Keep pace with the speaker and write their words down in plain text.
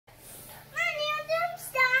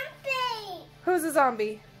Who's a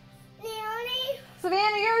zombie? Leonie.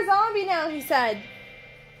 Savannah, you're a zombie now, he said.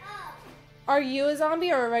 Oh. Are you a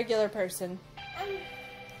zombie or a regular person? Leonie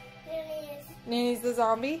is. Nanny's the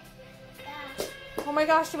zombie? Yeah. Oh my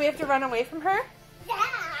gosh, do we have to run away from her? Yeah.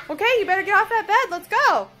 Okay, you better get off that bed. Let's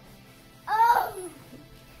go. Oh.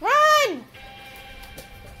 Run!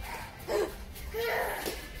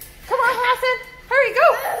 Come on, Lawson. Hurry,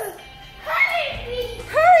 go. Hurry.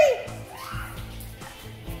 Hurry!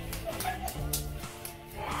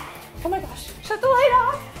 Oh my gosh, shut the light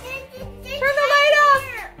off. Turn the light off.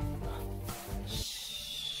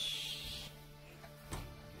 Shh.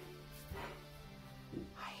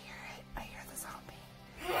 I hear the zombie.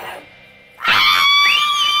 Ah!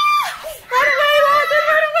 Run away, Lawson,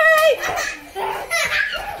 run away!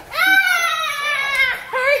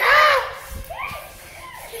 Hurry, go!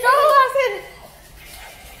 Go, Lawson!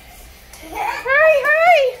 Hurry!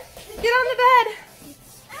 Get on the bed.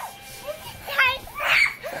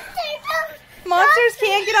 Monsters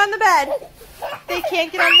can't get on the bed. They can't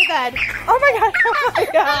get on the bed. Oh my gosh, oh my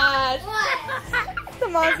gosh. The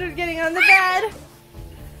monster's getting on the bed.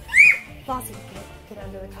 Lawson, get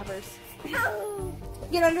under the covers.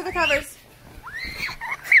 Get under the covers.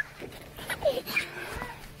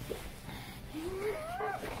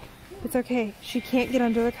 It's okay. She can't get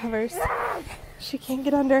under the covers. She can't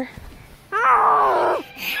get under.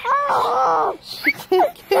 She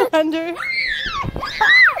can't get under.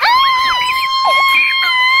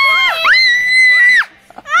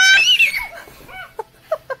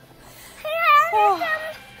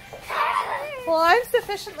 Well, I'm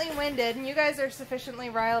sufficiently winded, and you guys are sufficiently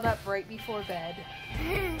riled up right before bed.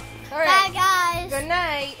 All right. Bye, guys. Good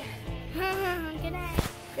night. Good night.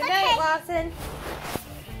 Good night, Lawson.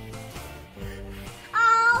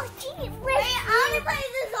 Oh, gee, wait, I want to play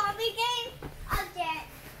the zombie game again.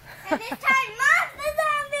 And this time, Mom's the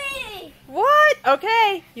zombie. What?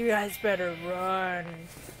 Okay. You guys better run.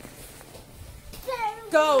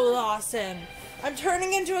 Go, Lawson. I'm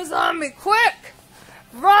turning into a zombie. Quick!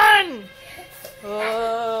 Run!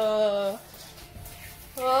 Oh.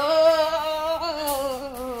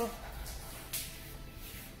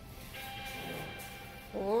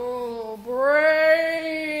 Oh,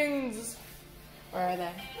 brains! Where are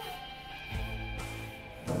they?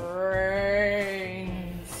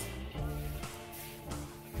 Brains.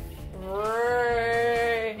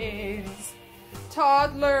 Brains.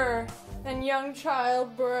 Toddler and young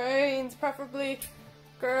child brains, preferably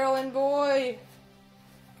girl and boy,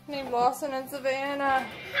 named Lawson and Savannah.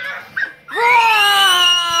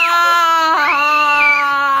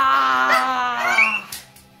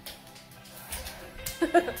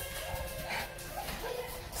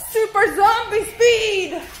 Super zombie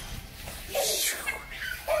speed!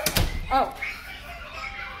 Oh.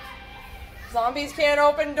 Zombies can't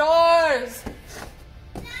open doors!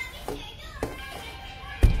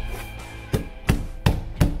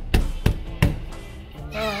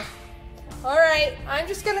 Alright, I'm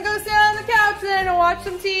just gonna go sit on the couch then and watch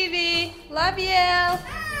some TV. Love you!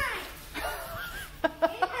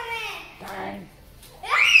 Darn.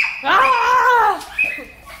 Ah!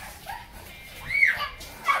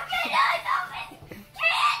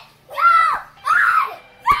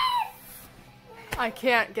 I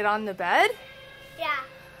can't get on the bed? Yeah.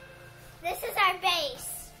 This is our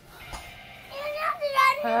base.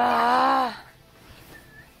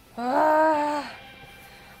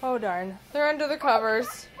 Oh darn. They're under the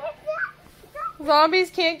covers. Zombies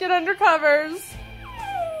can't get under covers.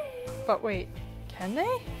 But wait, can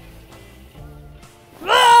they?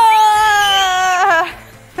 Ah!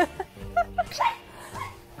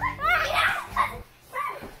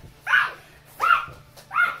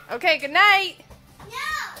 Okay, good night.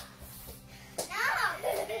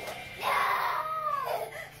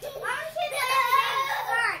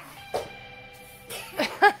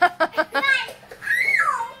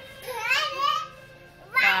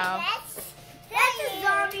 Wow. That's a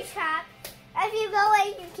zombie trap. If you go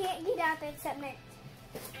away, you can't get out there except night.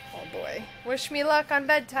 Oh boy. Wish me luck on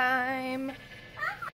bedtime.